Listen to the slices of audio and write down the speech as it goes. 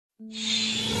What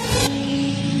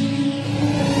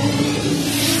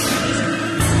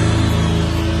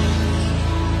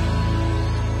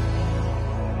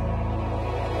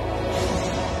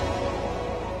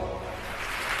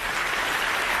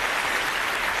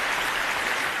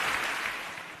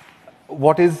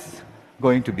is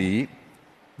going to be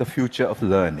the future of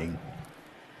learning?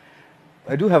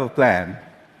 I do have a plan,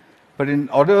 but in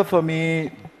order for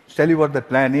me to tell you what that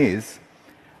plan is,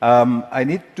 I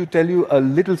need to tell you a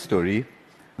little story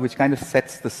which kind of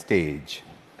sets the stage.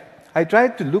 I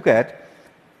tried to look at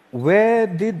where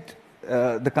did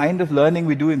the kind of learning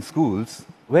we do in schools,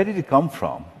 where did it come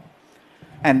from?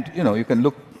 And you can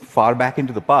look far back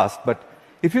into the past, but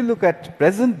if you look at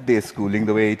present-day schooling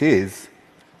the way it is,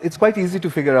 it's quite easy to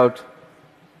figure out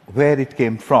where it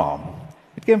came from.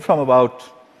 It came from about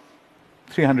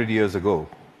 300 years ago.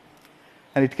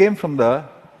 And it came from the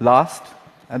last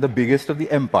and the biggest of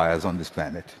the empires on this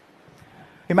planet.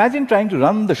 Imagine trying to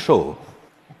run the show,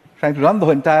 trying to run the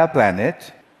entire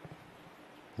planet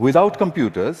without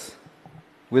computers,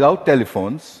 without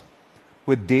telephones,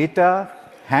 with data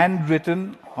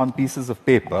handwritten on pieces of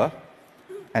paper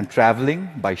and traveling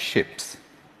by ships.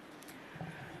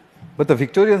 But the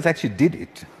Victorians actually did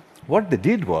it. What they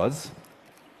did was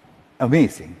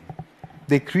amazing.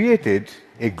 They created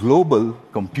a global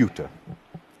computer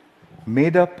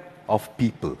made up of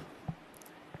people.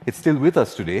 It's still with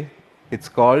us today. It's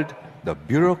called the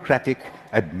bureaucratic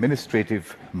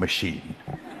administrative machine.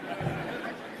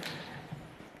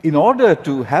 In order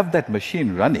to have that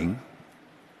machine running,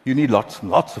 you need lots and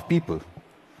lots of people.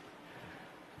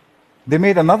 They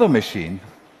made another machine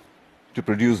to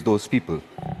produce those people.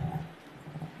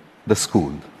 The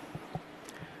school.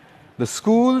 The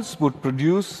schools would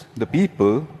produce the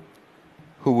people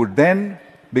who would then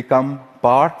become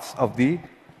parts of the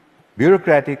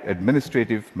bureaucratic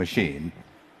administrative machine.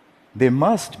 They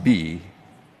must be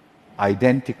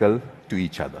identical to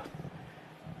each other.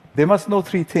 They must know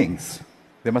three things.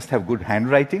 They must have good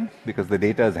handwriting, because the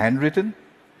data is handwritten.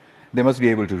 They must be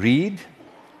able to read,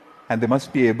 and they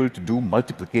must be able to do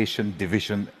multiplication,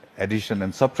 division, addition,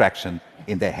 and subtraction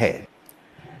in their head.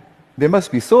 They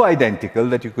must be so identical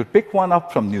that you could pick one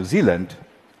up from New Zealand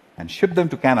and ship them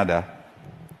to Canada,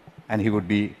 and he would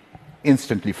be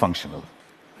instantly functional.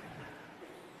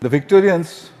 The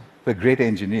Victorians were great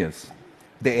engineers.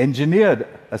 They engineered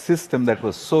a system that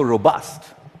was so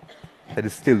robust that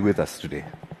is still with us today,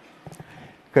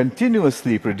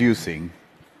 continuously producing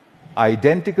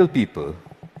identical people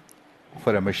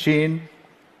for a machine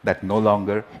that no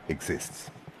longer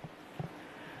exists.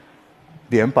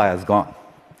 The empire's gone.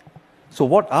 So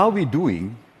what are we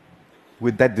doing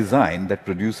with that design that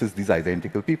produces these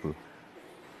identical people?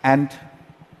 And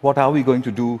what are we going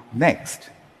to do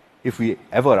next, if we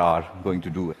ever are going to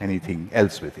do anything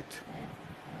else with it?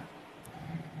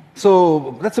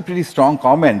 So that's a pretty strong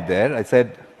comment there. I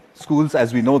said schools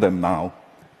as we know them now,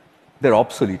 they're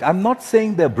obsolete. I'm not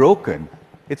saying they're broken.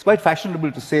 It's quite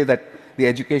fashionable to say that the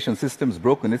education system's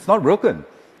broken. It's not broken.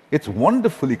 It's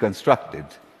wonderfully constructed.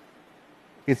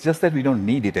 It's just that we don't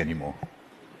need it anymore.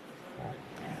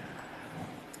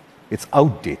 It's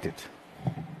outdated.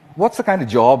 What's the kind of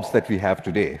jobs that we have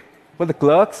today? Well, the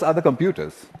clerks are the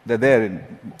computers. They're there in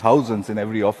thousands in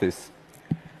every office.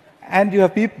 And you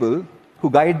have people who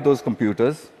guide those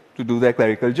computers to do their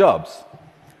clerical jobs.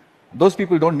 Those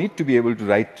people don't need to be able to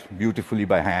write beautifully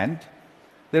by hand.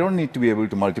 They don't need to be able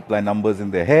to multiply numbers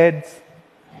in their heads.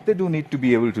 They do need to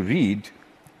be able to read.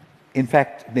 In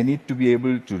fact, they need to be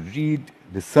able to read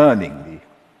discerningly.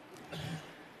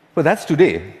 But that's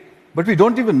today. But we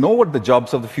don't even know what the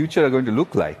jobs of the future are going to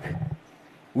look like.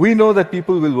 We know that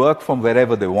people will work from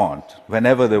wherever they want,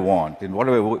 whenever they want, in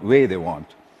whatever way they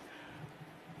want.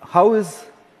 How is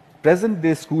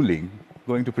present-day schooling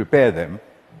going to prepare them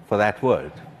for that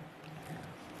world?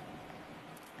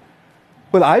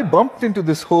 Well, I bumped into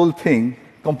this whole thing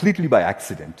completely by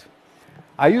accident.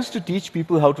 I used to teach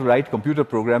people how to write computer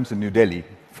programs in New Delhi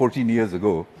 14 years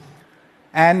ago.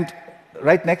 And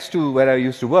right next to where I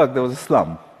used to work, there was a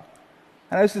slum.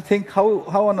 And I used to think,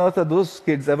 how on earth are those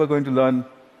kids ever going to learn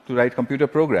to write computer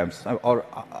programs? Or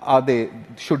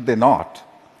should they not?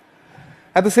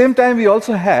 At the same time, we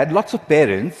also had lots of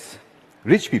parents,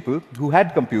 rich people, who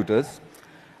had computers,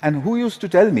 and who used to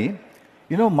tell me,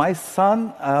 my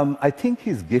son, I think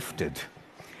he's gifted,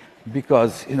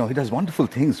 because he does wonderful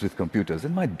things with computers.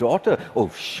 And my daughter,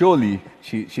 surely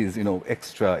she's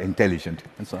extra intelligent,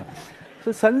 and so on. So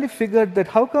I suddenly figured that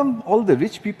how come all the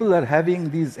rich people are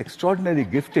having these extraordinarily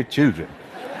gifted children?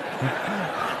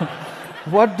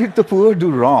 What did the poor do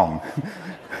wrong?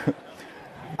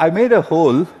 I made a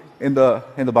hole in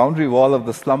the boundary wall of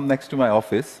the slum next to my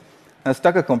office, I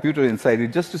stuck a computer inside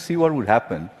it just to see what would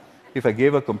happen if I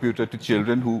gave a computer to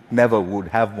children who never would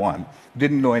have one,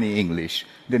 didn't know any English,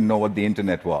 didn't know what the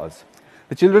internet was.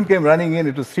 The children came running in,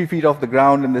 it was 3 feet off the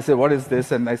ground, and they said, "What is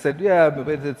this?" And I said, "Yeah, but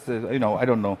it's, I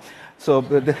don't know." So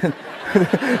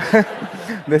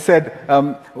they said,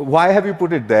 "Why have you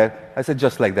put it there?" I said,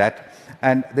 "Just like that."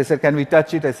 And they said, "Can we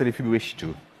touch it?" I said, "If you wish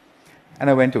to." And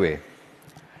I went away.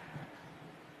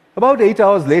 About 8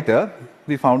 hours later,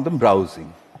 we found them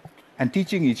browsing and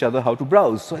teaching each other how to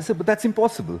browse. So I said, "But that's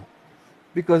impossible.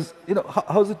 Because,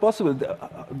 how is it possible?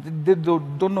 They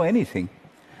don't know anything."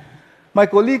 My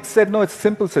colleagues said, "No, it's a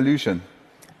simple solution.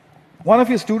 One of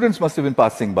your students must have been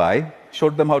passing by,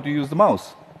 showed them how to use the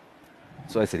mouse."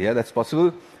 So I said, "Yeah, that's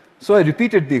possible." So I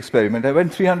repeated the experiment. I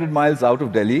went 300 miles out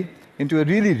of Delhi into a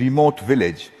really remote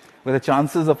village where the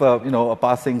chances of a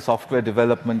passing software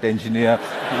development engineer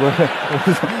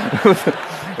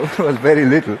was very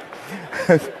little.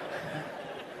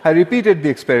 I repeated the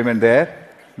experiment there.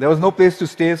 There was no place to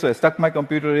stay, so I stuck my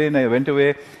computer in, I went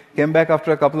away, came back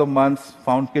after a couple of months,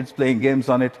 found kids playing games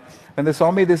on it. When they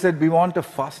saw me, they said, "We want a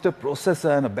faster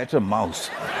processor and a better mouse."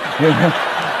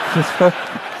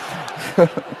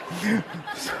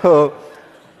 So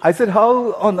I said,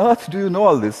 "How on earth do you know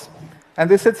all this?" And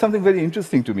they said something very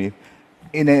interesting to me.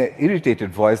 In an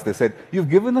irritated voice, they said, "You've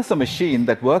given us a machine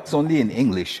that works only in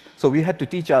English, so we had to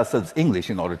teach ourselves English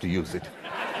in order to use it."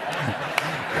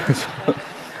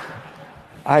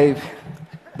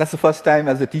 That's the first time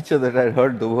as a teacher that I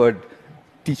heard the word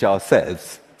 "teach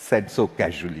ourselves" said so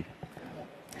casually.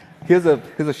 Here's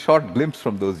a short glimpse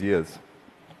from those years.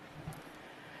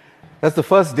 That's the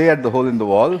first day at the Hole in the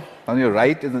Wall. On your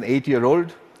right is an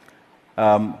 8-year-old.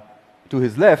 To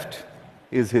his left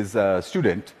is his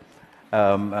student.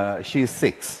 She is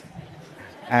 6.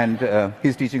 And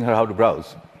he's teaching her how to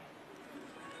browse.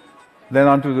 Then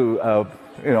on to the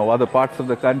other parts of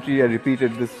the country. I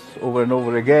repeated this over and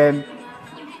over again,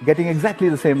 getting exactly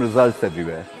the same results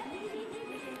everywhere.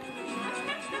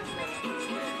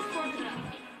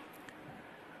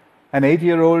 An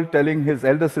 8-year-old telling his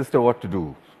elder sister what to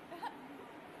do.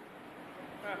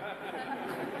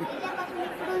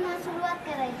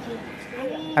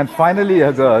 And finally,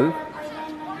 a girl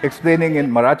explaining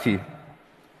in Marathi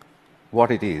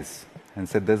what it is and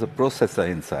said, "There's a processor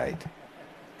inside."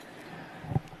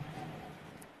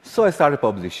 So I started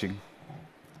publishing.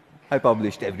 I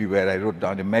published everywhere. I wrote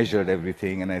down and measured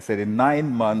everything. And I said, in 9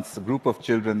 months, a group of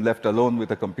children left alone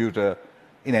with a computer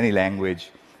in any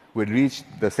language would reach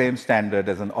the same standard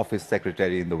as an office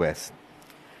secretary in the West.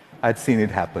 I'd seen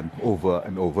it happen over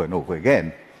and over and over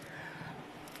again.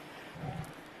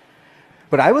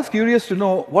 But I was curious to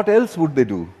know what else would they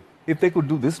do if they could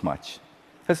do this much.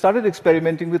 I started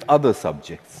experimenting with other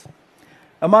subjects.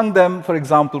 Among them, for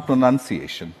example,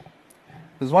 pronunciation.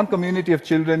 There's one community of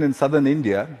children in southern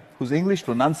India whose English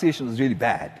pronunciation was really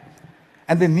bad.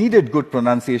 And they needed good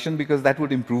pronunciation because that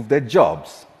would improve their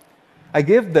jobs. I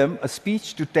gave them a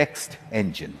speech-to-text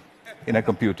engine in a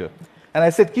computer. And I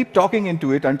said, "Keep talking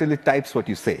into it until it types what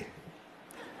you say."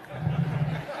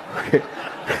 Okay.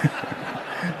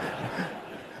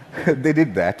 They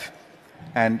did that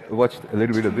and watched a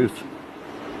little bit of this.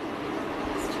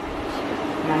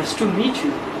 Nice to meet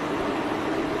you.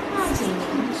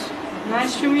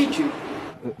 Nice to meet you.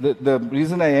 The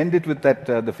reason I end it with that,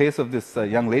 the face of this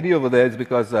young lady over there is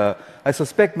because I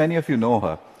suspect many of you know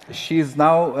her. She's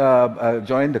now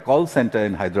joined a call center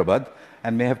in Hyderabad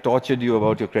and may have tortured you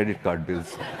about your credit card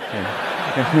bills.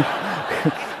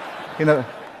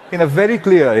 in a very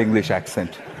clear English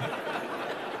accent.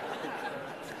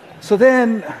 So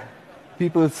then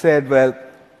people said, "Well,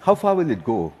 how far will it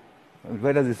go?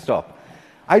 Where does it stop?"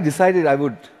 I decided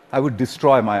I would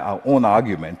destroy my own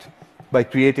argument by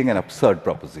creating an absurd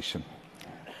proposition.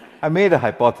 I made a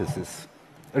hypothesis,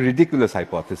 a ridiculous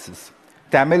hypothesis.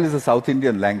 Tamil is a South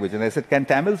Indian language, and I said, can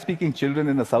Tamil-speaking children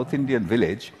in a South Indian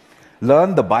village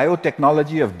learn the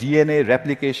biotechnology of DNA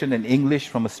replication in English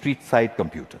from a street-side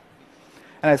computer?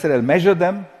 And I said, I'll measure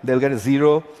them, they'll get a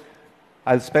 0.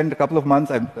 I'll spend a couple of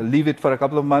months, I'll leave it for a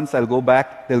couple of months, I'll go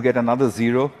back, they'll get another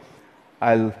 0.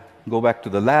 I'll go back to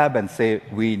the lab and say,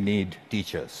 we need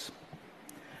teachers.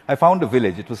 I found a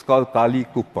village, it was called Kali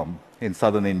Kuppam in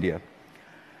southern India.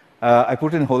 I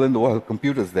put in hole-in-the-wall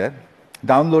computers there,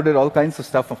 downloaded all kinds of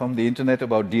stuff from the internet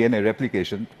about DNA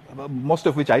replication, most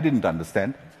of which I didn't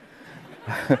understand.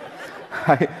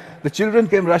 The children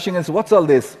came rushing and said, what's all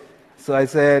this? So I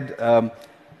said,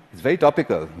 it's very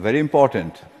topical, very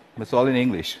important. It's all in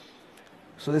English.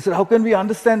 So they said, how can we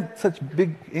understand such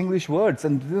big English words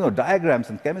and diagrams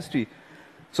and chemistry?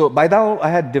 So by now, I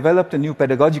had developed a new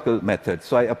pedagogical method,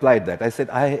 so I applied that. I said,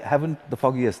 I haven't the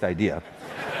foggiest idea.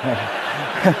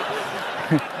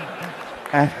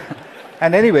 and,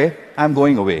 and anyway, I'm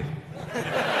going away.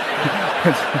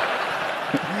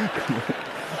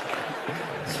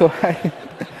 So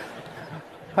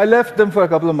I left them for a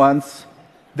couple of months.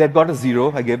 They'd got a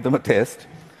 0. I gave them a test.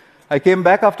 I came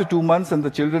back after 2 months, and the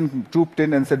children trooped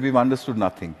in and said, we've understood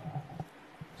nothing.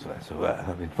 So I said, well,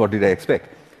 I mean, what did I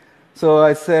expect? So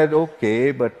I said,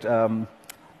 okay, but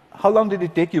how long did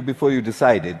it take you before you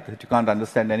decided that you can't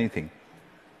understand anything?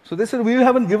 So they said, we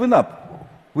haven't given up.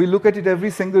 We look at it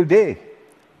every single day.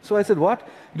 So I said, what?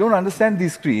 You don't understand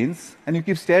these screens, and you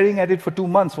keep staring at it for 2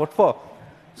 months. What for?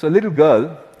 So a little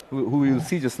girl, who you'll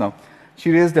see just now,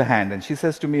 she raised her hand, and she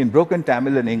says to me in broken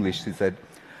Tamil and English, she said,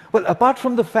 well, apart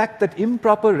from the fact that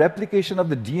improper replication of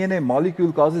the DNA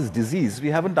molecule causes disease, we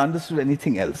haven't understood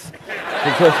anything else.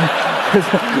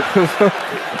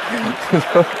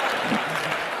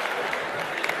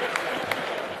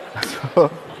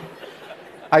 So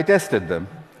I tested them.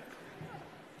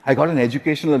 I got an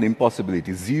educational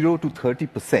impossibility, 0 to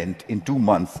 30% in 2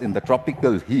 months in the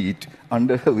tropical heat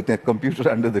with a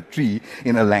computer under the tree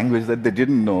in a language that they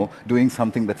didn't know, doing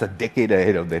something that's a decade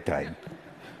ahead of their time.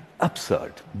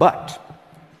 Absurd. But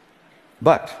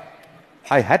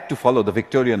I had to follow the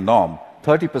Victorian norm.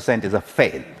 30% is a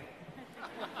fail.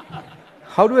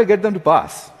 How do I get them to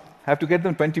pass? I have to get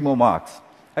them 20 more marks.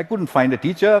 I couldn't find a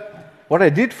teacher. What I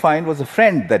did find was a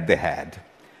friend that they had,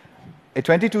 a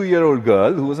 22-year-old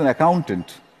girl who was an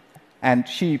accountant, and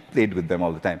she played with them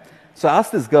all the time. So I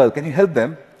asked this girl, can you help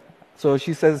them? So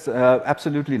she says,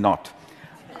 absolutely not.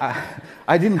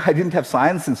 I didn't have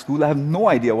science in school. I have no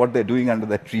idea what they're doing under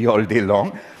that tree all day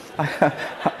long.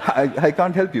 I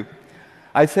can't help you.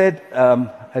 I said,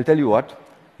 I'll tell you what,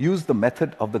 use the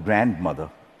method of the grandmother.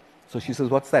 So she says,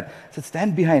 what's that? I said,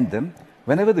 stand behind them.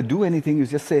 Whenever they do anything, you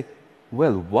just say,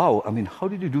 well, wow, I mean, how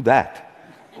did you do that?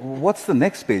 What's the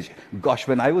next page? Gosh,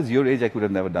 when I was your age, I could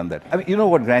have never done that. I mean, you know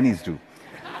what grannies do.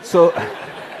 So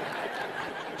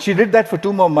she did that for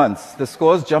 2 more months. The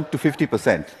scores jumped to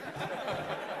 50%.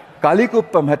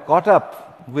 Kalikuppam had caught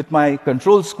up with my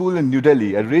control school in New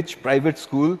Delhi, a rich private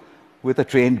school with a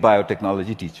trained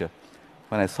biotechnology teacher.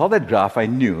 When I saw that graph, I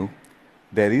knew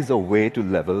there is a way to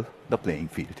level the playing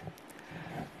field.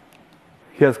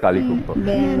 Here's Kalikuppam.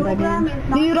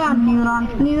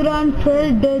 Neuron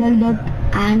cell death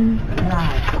and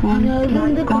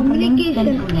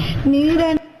communication.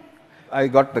 Neuron. I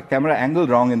got the camera angle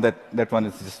wrong in that one.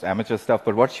 It's just amateur stuff.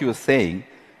 But what she was saying,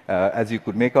 as you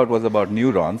could make out, was about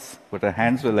neurons. But her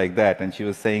hands were like that, and she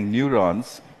was saying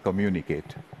neurons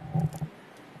communicate.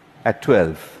 At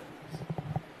 12.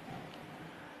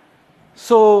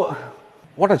 So,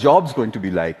 what are jobs going to be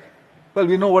like? Well,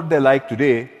 we know what they're like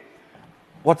today.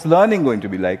 What's learning going to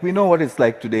be like? We know what it's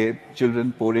like today.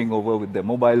 Children poring over with their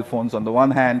mobile phones on the one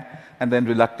hand, and then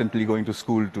reluctantly going to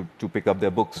school to pick up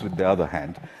their books with the other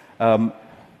hand.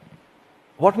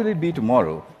 What will it be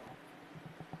tomorrow?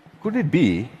 Could it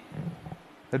be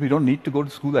that we don't need to go to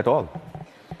school at all?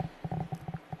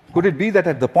 Could it be that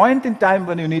at the point in time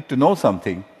when you need to know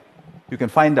something, you can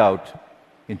find out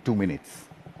in 2 minutes?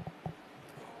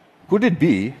 Could it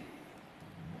be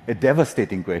a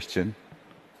devastating question,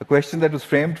 a question that was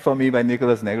framed for me by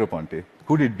Nicholas Negroponte?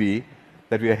 Could it be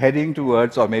that we are heading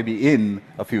towards, or maybe in,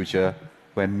 a future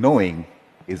when knowing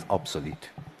is obsolete?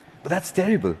 But that's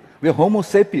terrible. We are Homo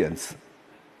sapiens.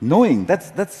 Knowing,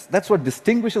 that's what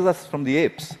distinguishes us from the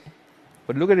apes.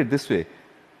 But look at it this way.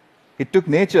 It took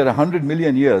nature 100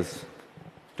 million years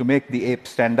to make the ape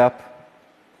stand up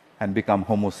and become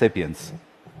Homo sapiens.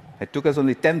 It took us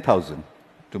only 10,000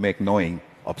 to make knowing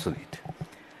obsolete.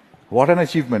 What an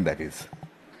achievement that is.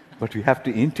 But we have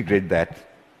to integrate that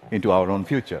into our own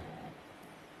future.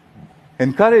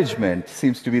 Encouragement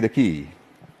seems to be the key.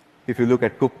 If you look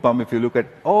at Kuppam, if you look at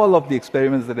all of the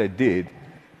experiments that I did,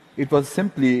 it was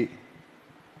simply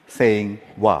saying,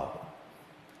 wow,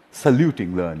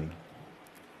 saluting learning.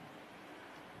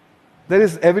 There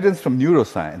is evidence from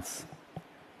neuroscience.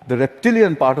 The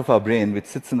reptilian part of our brain, which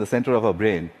sits in the center of our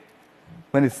brain,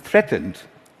 when it's threatened,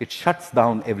 it shuts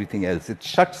down everything else. It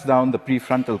shuts down the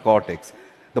prefrontal cortex,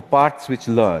 the parts which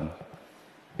learn.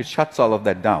 It shuts all of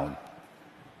that down.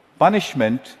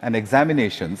 Punishment and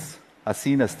examinations are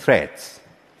seen as threats.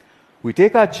 We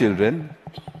take our children,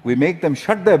 we make them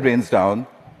shut their brains down,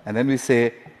 and then we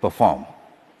say, perform.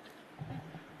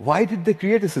 Why did they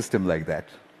create a system like that?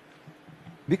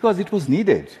 Because it was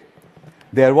needed.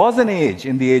 There was an age,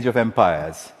 in the age of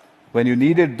empires, when you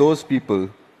needed those people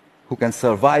who can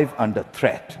survive under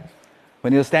threat.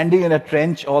 When you're standing in a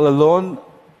trench all alone,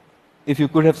 if you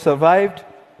could have survived,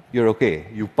 you're okay,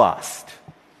 you passed.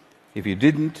 If you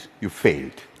didn't, you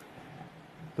failed.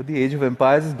 But the age of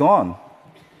empires is gone.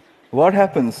 What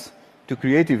happens to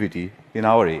creativity in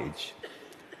our age?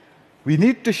 We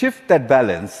need to shift that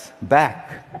balance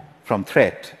back from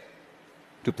threat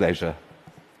to pleasure.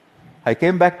 I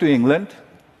came back to England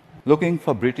looking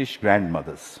for British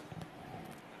grandmothers.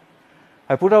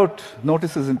 I put out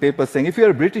notices in papers saying, if you're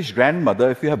a British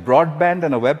grandmother, if you have broadband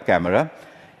and a web camera,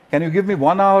 can you give me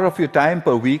 1 hour of your time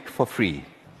per week for free?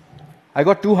 I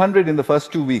got 200 in the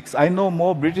first 2 weeks. I know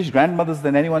more British grandmothers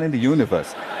than anyone in the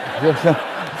universe.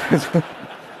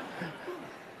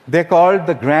 They're called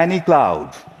the granny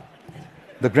cloud.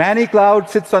 The granny cloud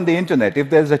sits on the internet. If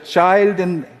there's a child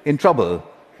in trouble,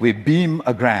 we beam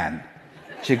a gran.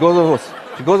 She goes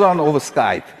on over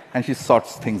Skype and she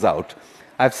sorts things out.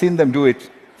 I've seen them do it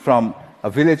from a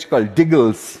village called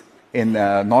Diggles in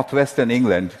northwestern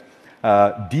England,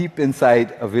 deep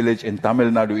inside a village in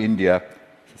Tamil Nadu, India,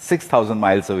 6,000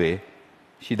 miles away.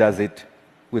 She does it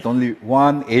with only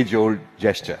one age-old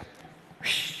gesture.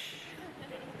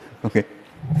 Okay.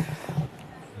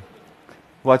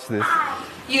 Watch this.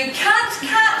 You can't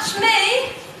catch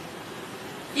me.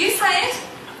 You say it.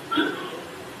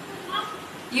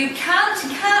 You can't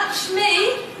catch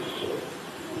me.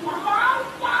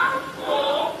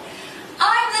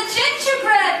 I'm the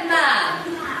gingerbread man.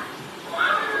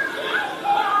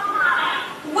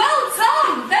 Well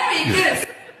done. Very good.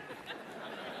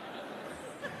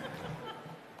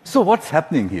 So what's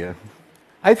happening here?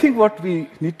 I think what we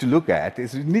need to look at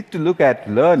is we need to look at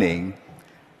learning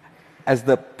as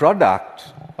the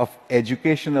product of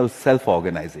educational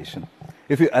self-organization.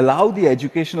 If you allow the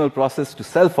educational process to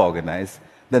self-organize,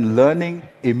 then learning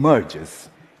emerges.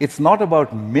 It's not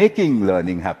about making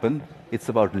learning happen, it's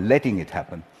about letting it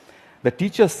happen. The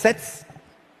teacher sets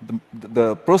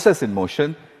the process in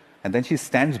motion, and then she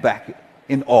stands back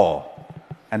in awe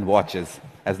and watches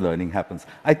as learning happens.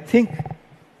 I think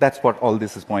that's what all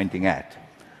this is pointing at.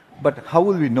 But how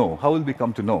will we know? How will we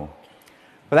come to know?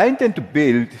 Well, I intend to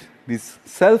build these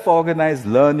self-organized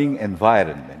learning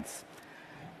environments.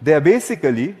 They are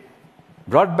basically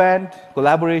broadband,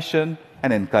 collaboration,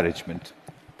 and encouragement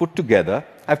put together.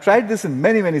 I've tried this in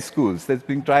many, many schools. It's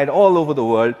being tried all over the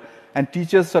world, and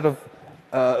teachers sort of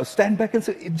stand back and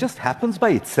say, it just happens by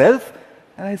itself?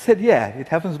 And I said, yeah, it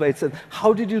happens by itself.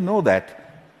 How did you know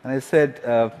that? And I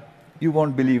said, you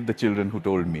won't believe the children who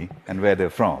told me and where they're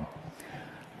from.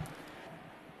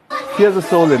 Here's a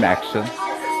soul in action.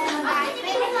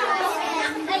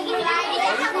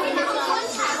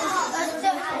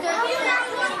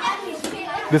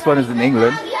 This one is in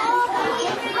England.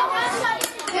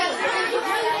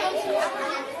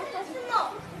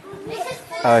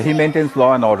 He maintains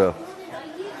law and order.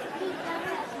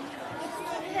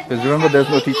 Because remember, there's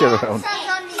no teacher around.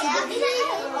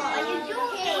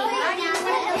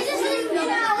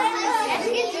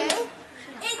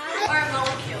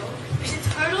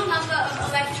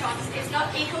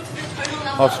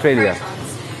 Australia.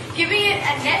 Giving it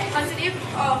a net positive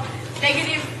or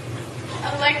negative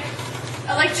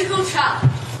electrical charge.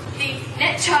 The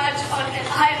net charge on an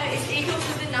ion is equal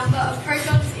to the number of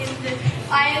protons in the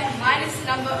ion minus the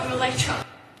number of electrons.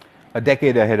 A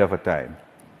decade ahead of our time.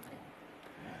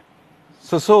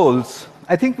 So souls,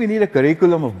 I think we need a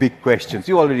curriculum of big questions.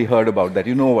 You already heard about that.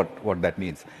 You know what that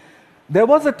means. There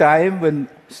was a time when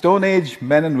Stone Age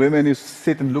men and women used to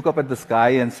sit and look up at the sky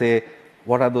and say,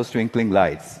 what are those twinkling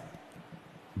lights?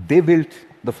 They built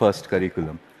the first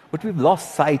curriculum. But we've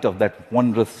lost sight of that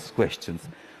wondrous questions.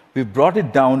 We've brought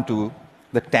it down to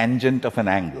the tangent of an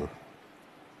angle.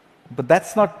 But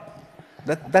that's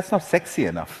not sexy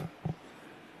enough.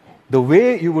 The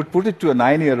way you would put it to a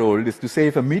 9-year-old is to say,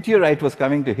 if a meteorite was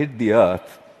coming to hit the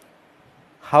Earth,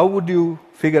 how would you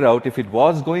figure out if it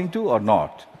was going to or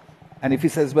not? And if he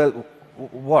says, well,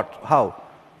 what? How?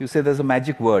 You say there's a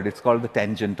magic word, it's called the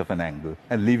tangent of an angle,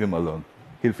 and leave him alone.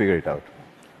 He'll figure it out.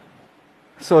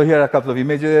 So here are a couple of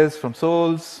images from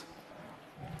souls.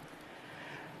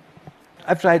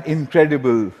 I've tried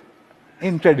incredible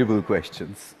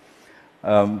questions.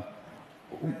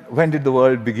 When did the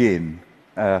world begin?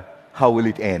 How will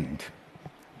it end?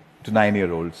 To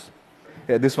 9-year-olds.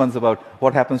 This one's about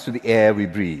what happens to the air we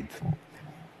breathe.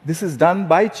 This is done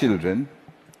by children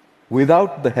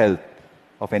without the help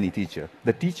of any teacher.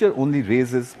 The teacher only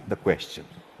raises the question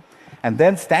and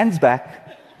then stands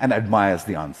back and admires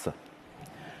the answer.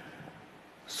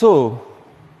 So,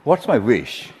 what's my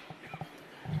wish?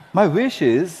 My wish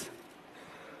is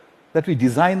that we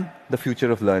design the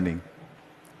future of learning.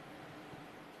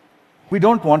 We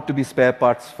don't want to be spare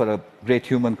parts for a great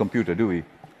human computer, do we?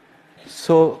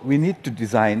 So we need to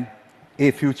design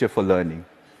a future for learning.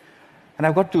 And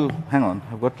I've got to, hang on,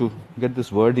 I've got to get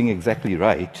this wording exactly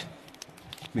right,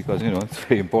 because, it's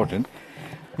very important.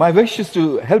 My wish is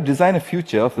to help design a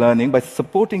future of learning by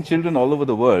supporting children all over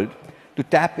the world to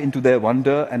tap into their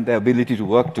wonder and their ability to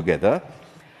work together.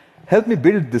 Help me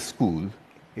build this school.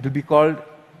 It will be called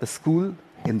the School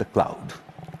in the Cloud.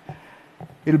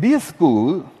 It will be a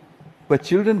school where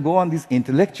children go on these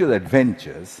intellectual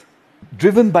adventures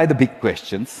driven by the big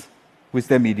questions which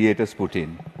their mediators put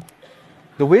in.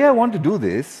 The way I want to do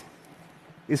this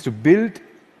is to build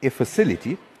a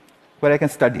facility where I can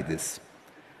study this.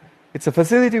 It's a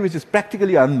facility which is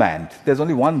practically unmanned. There's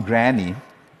only one granny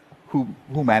who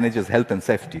manages health and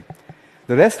safety.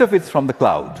 The rest of it's from the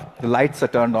cloud. The lights are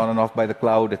turned on and off by the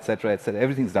cloud, etc., etc.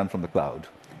 Everything's done from the cloud.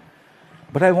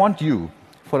 But I want you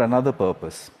for another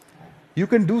purpose. You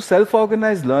can do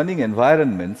self-organized learning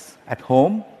environments at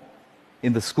home,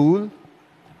 in the school,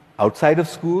 outside of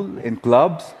school, in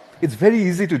clubs. It's very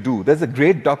easy to do. There's a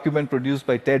great document produced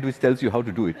by TED which tells you how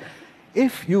to do it.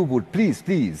 If you would please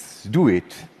do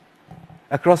it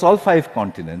across all 5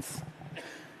 continents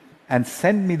and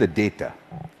send me the data,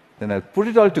 then I'll put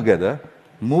it all together,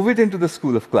 move it into the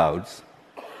School of Clouds,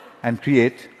 and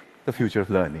create the future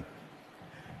of learning.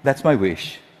 That's my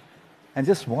wish. And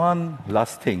just one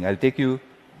last thing, I'll take you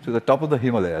to the top of the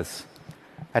Himalayas.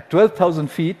 At 12,000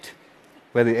 feet,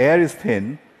 where the air is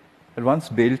thin, I once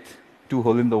built 2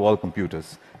 hole-in-the-wall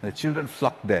computers. And the children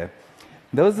flocked there.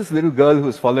 There was this little girl who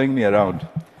was following me around.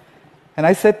 And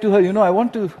I said to her, I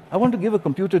want to give a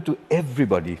computer to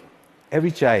everybody,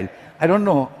 every child. I don't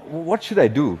know, what should I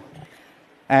do?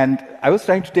 And I was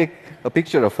trying to take a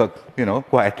picture of her,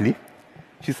 quietly.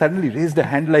 She suddenly raised a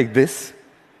hand like this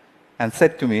and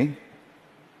said to me,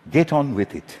 "Get on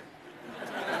with it."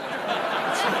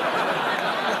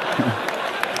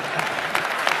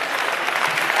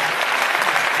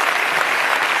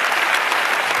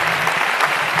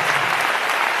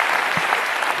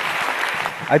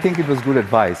 I think it was good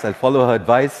advice. I'll follow her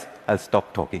advice. I'll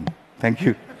stop talking. Thank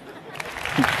you.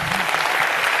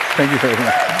 Thank you very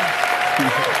much.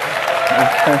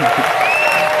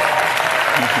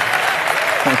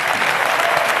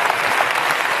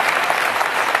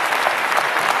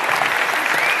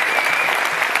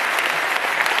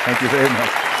 Thank you very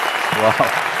much.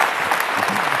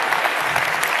 Wow.